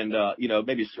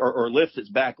maybe or lifts its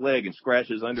back leg and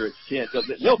scratches under its chin.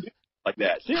 They'll do like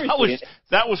that. Seriously.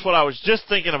 That was what I was just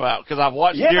thinking about, because I've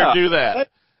watched deer do that.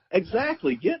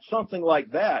 Exactly. Get something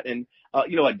like that. And,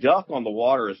 a duck on the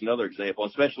water is another example,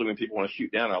 especially when people want to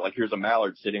shoot down. Like, here's a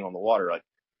mallard sitting on the water. Like,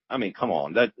 I mean, come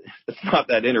on, it's not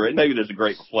that interesting. Maybe there's a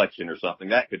great reflection or something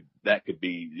that could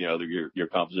be, your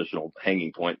compositional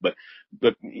hanging point. But,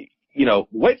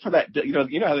 wait for that. You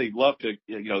know how they love to,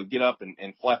 get up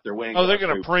and flap their wings. Oh, they're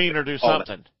going to preen or do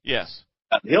something. Yes.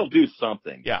 He'll do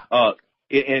something. Yeah. And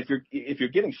if you're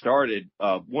getting started,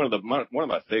 one of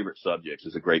my favorite subjects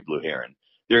is a great blue heron.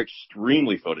 They're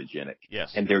extremely photogenic.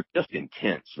 Yes. And they're just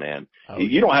intense, man. Oh,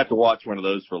 you don't have to watch one of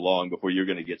those for long before you're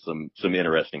going to get some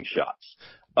interesting shots.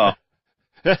 I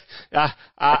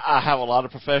have a lot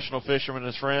of professional fishermen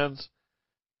as friends,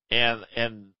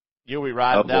 and you'll be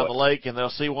riding down the lake, and they'll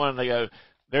see one, and they go,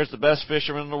 "There's the best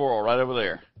fisherman in the world right over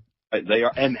there." They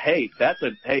are, and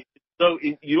so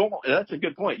that's a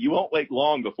good point. You won't wait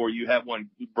long before you have one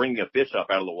bringing a fish up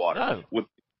out of the water with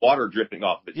water dripping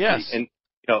off its yes. feet.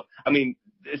 And I mean,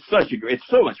 it's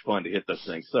so much fun to hit those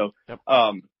things. So, yep.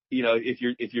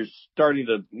 If you're starting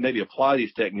to maybe apply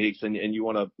these techniques and you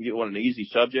want an easy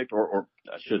subject, or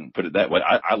I shouldn't put it that way.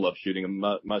 I love shooting them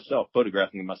myself,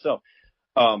 photographing them myself.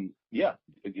 Go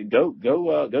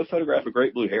photograph a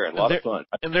great blue heron. A lot of fun.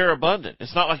 And they're abundant.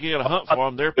 It's not like you got to hunt for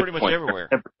them. They're pretty much everywhere.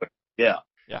 Yeah.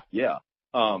 Yeah.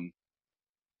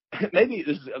 Maybe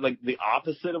this is like the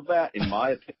opposite of that, in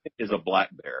my opinion, is a black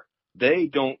bear. They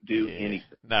don't do anything.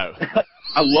 No.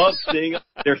 I love seeing them.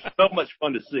 They're so much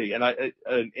fun to see, and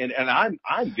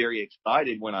I'm very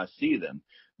excited when I see them,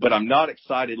 but I'm not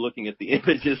excited looking at the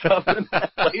images of them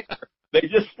later. They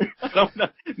just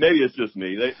maybe it's just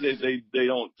me. They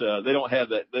don't have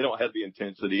that. They don't have the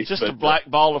intensity. It's just a black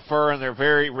ball of fur, and they're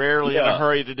very rarely in a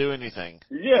hurry to do anything.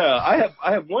 Yeah,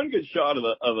 I have one good shot of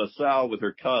a sow with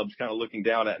her cubs kind of looking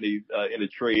down at me in a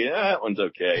tree. Yeah, that one's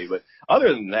okay, but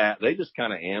other than that, they just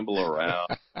kind of amble around.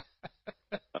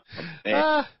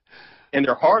 And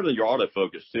they're hard on your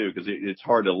autofocus too, because it's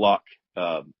hard to lock.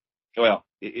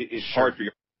 It's hard for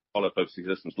your autofocus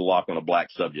systems to lock on a black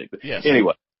subject. But yes.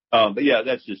 Anyway. But yeah,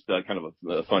 that's just kind of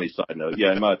a funny side note.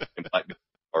 Yeah, in my opinion, black bears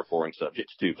are boring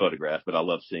subjects to photograph, but I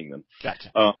love seeing them.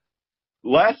 Gotcha.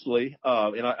 Lastly,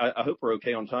 and I hope we're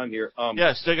okay on time here.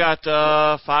 Still got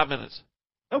 5 minutes.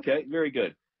 Okay, very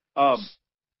good.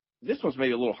 This one's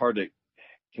maybe a little hard to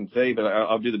convey, but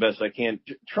I'll do the best I can.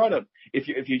 Try to,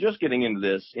 if you're just getting into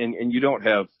this and you don't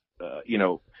have,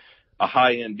 a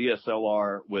high-end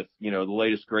DSLR with, the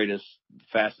latest, greatest,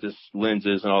 fastest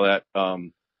lenses and all that,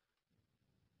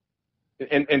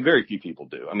 and very few people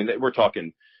do. I mean, we're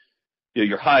talking,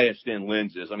 your highest end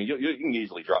lenses. I mean, you can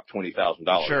easily drop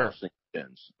 $20,000 sure. on single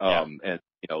lens, and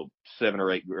 $7 or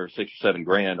 $8 or $6 or $7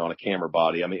 grand on a camera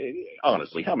body. I mean,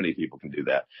 honestly, how many people can do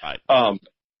that? Right.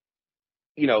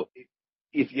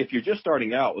 If you're just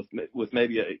starting out with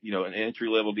maybe an entry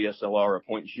level DSLR or a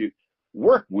point and shoot,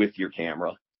 work with your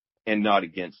camera and not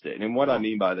against it. And what I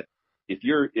mean by that, if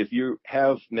you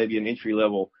have maybe an entry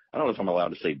level, I don't know if I'm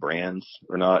allowed to say brands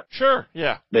or not. Sure.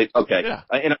 Yeah. Okay. Yeah.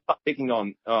 And I'm not picking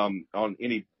on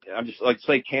any. I'm just like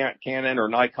say Canon or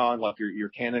Nikon, like your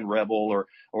Canon Rebel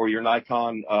or your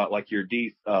Nikon like your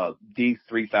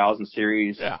D3000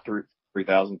 series,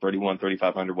 3000, 31,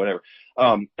 3500, whatever.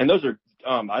 And those are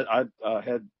I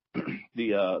had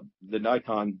the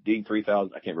Nikon D3000.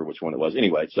 I can't remember which one it was.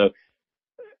 Anyway, so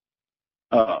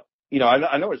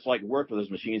I know what it's like to work with those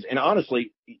machines, and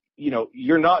honestly,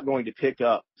 you're not going to pick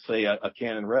up, say, a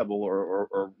Canon Rebel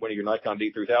or one of your Nikon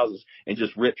D3000s and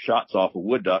just rip shots off a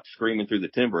wood duck screaming through the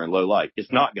timber in low light.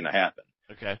 It's not going to happen.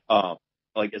 Okay.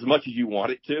 Like as much as you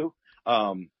want it to,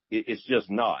 it's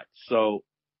just not. So,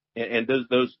 and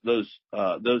those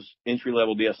entry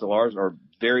level DSLRs are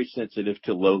very sensitive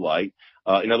to low light.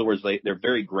 In other words, they're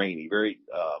very grainy, very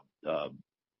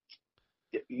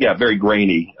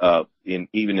grainy,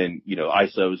 even in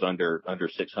ISOs under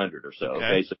 600 or so.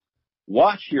 Okay. So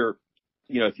watch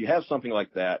if you have something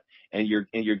like that and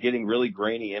you're getting really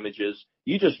grainy images,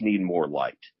 you just need more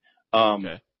light.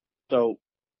 So,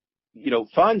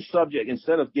 find subject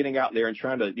instead of getting out there and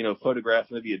trying to, photograph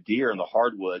maybe a deer in the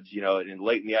hardwoods, and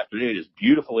late in the afternoon, as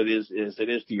beautiful as it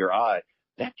is to your eye,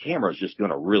 that camera is just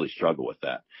going to really struggle with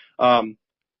that. Find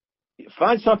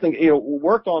something,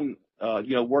 work on,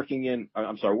 work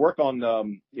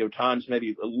on, times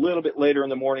maybe a little bit later in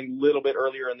the morning, a little bit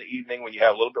earlier in the evening when you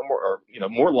have a little bit more, or,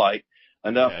 more light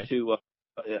enough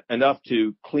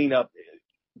to clean up,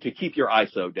 to keep your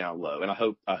ISO down low. And I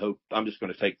hope I'm just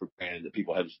going to take for granted that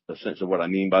people have a sense of what I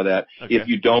mean by that. Okay. If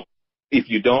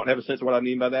you don't have a sense of what I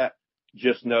mean by that,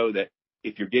 just know that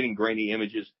if you're getting grainy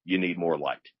images, you need more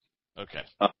light. Okay.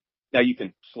 Now you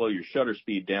can slow your shutter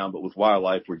speed down, but with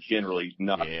wildlife, we're generally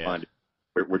not trying to.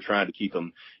 We're trying to keep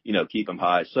them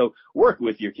high. So work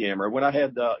with your camera. When I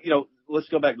had, let's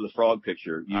go back to the frog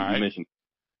picture you mentioned.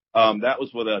 That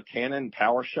was with a Canon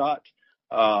PowerShot.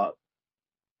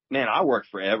 man, I worked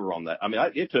forever on that. I mean,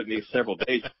 it took me several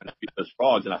days to shoot those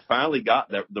frogs, and I finally got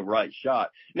the right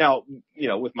shot. Now,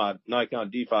 with my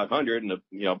Nikon D500 and the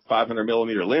 500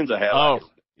 millimeter lens I have,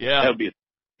 that would be,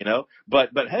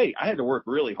 But hey, I had to work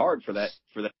really hard for that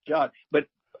shot. But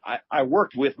I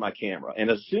worked with my camera, and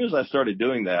as soon as I started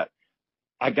doing that,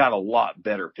 I got a lot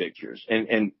better pictures,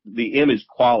 and the image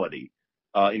quality.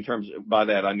 In terms of, by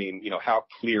that I mean, how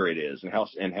clear it is and how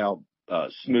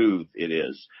smooth it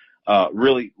is.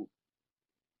 Really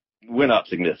went up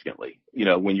significantly,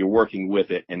 when you're working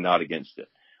with it and not against it.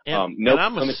 And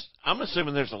I'm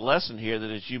assuming there's a lesson here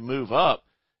that as you move up,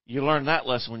 you learn that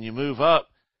lesson. When you move up,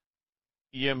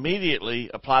 you immediately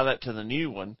apply that to the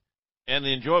new one, and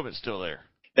the enjoyment's still there.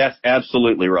 That's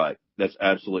absolutely right.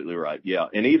 Yeah.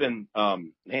 And even,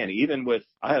 even with,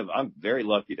 I'm very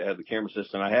lucky to have the camera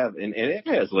system I have, and it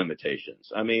has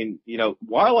limitations. I mean,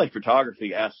 wildlife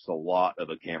photography asks a lot of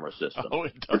a camera system. Oh,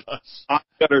 it does. High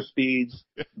shutter speeds,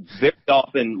 very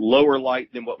often lower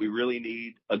light than what we really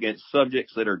need against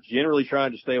subjects that are generally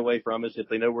trying to stay away from us if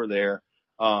they know we're there.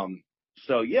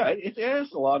 So yeah, it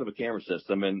asks a lot of a camera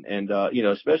system, and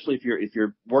especially if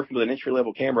you're working with an entry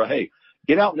level camera, hey,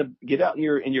 get out in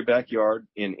your backyard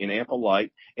in ample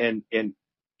light and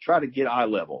try to get eye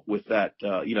level with that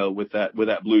with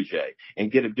that blue jay,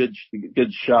 and get a good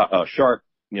shot, sharp,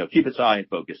 keep its eye in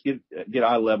focus, get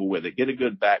eye level with it, get a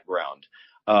good background.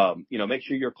 Make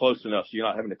sure you're close enough so you're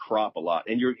not having to crop a lot,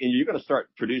 and you're going to start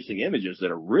producing images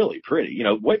that are really pretty.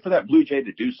 Wait for that blue jay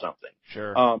to do something.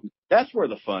 Sure. That's where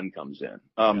the fun comes in.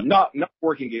 Not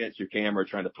working against your camera,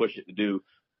 trying to push it to do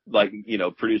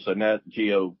produce a Nat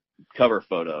Geo cover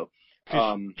photo.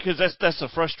 Because that's a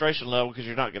frustration level, because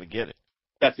you're not going to get it.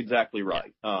 That's exactly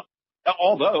right. Yeah.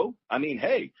 Although, I mean,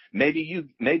 hey, maybe you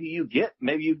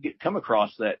come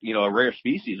across that, a rare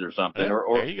species or something,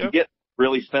 or you get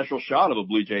really special shot of a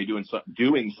blue jay doing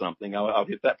something. I'll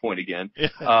hit that point again.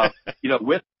 With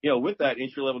that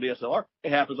entry level DSLR,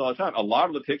 it happens all the time. A lot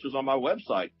of the pictures on my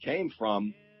website came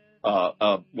from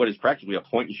what is practically a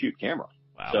point and shoot camera.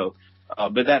 Wow. So,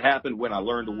 but that happened when I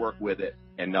learned to work with it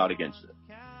and not against it.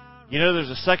 There's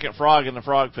a second frog in the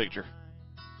frog picture.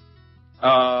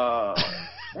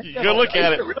 You go look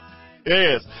at it.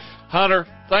 It is. Hunter,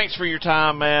 thanks for your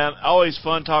time, man. Always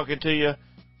fun talking to you.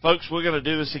 Folks, we're going to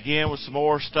do this again with some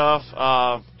more stuff.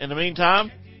 In the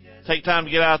meantime, take time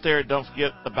to get out there. Don't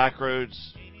forget the back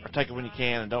roads, or take it when you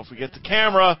can. And don't forget the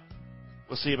camera.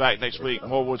 We'll see you back next week.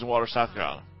 More Woods and Water, South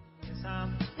Carolina.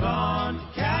 I'm gone to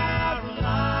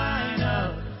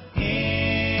Carolina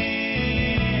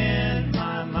in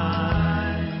my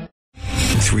mind.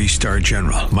 3-star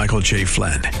General Michael J.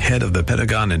 Flynn, head of the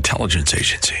Pentagon Intelligence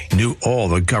Agency, knew all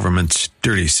the government's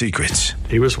dirty secrets.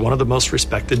 He was one of the most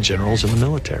respected generals in the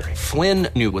military. Flynn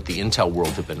knew what the intel world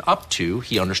had been up to.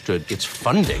 He understood its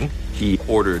funding. He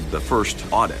ordered the first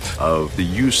audit of the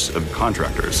use of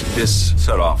contractors. This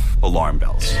set off alarm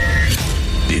bells.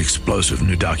 The explosive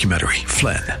new documentary,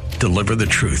 Flynn, Deliver the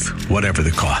Truth, Whatever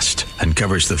the Cost,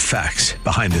 uncovers the facts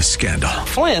behind this scandal.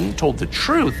 Flynn told the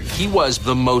truth. He was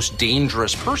the most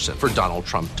dangerous person for Donald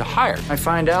Trump to hire. I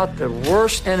find out the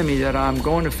worst enemy that I'm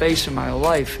going to face in my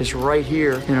life is right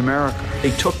here in America.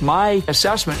 They took my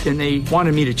assessment and they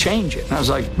wanted me to change it. And I was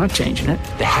like, I'm not changing it.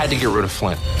 They had to get rid of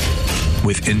Flynn.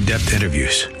 With in-depth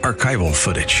interviews, archival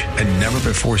footage, and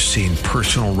never-before-seen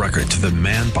personal records of the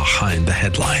man behind the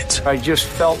headlines. I just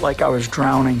felt like I was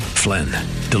drowning. Flynn,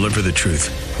 Deliver the Truth,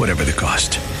 Whatever the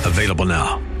Cost. Available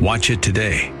now. Watch it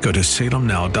today. Go to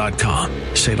salemnow.com.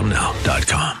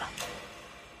 salemnow.com.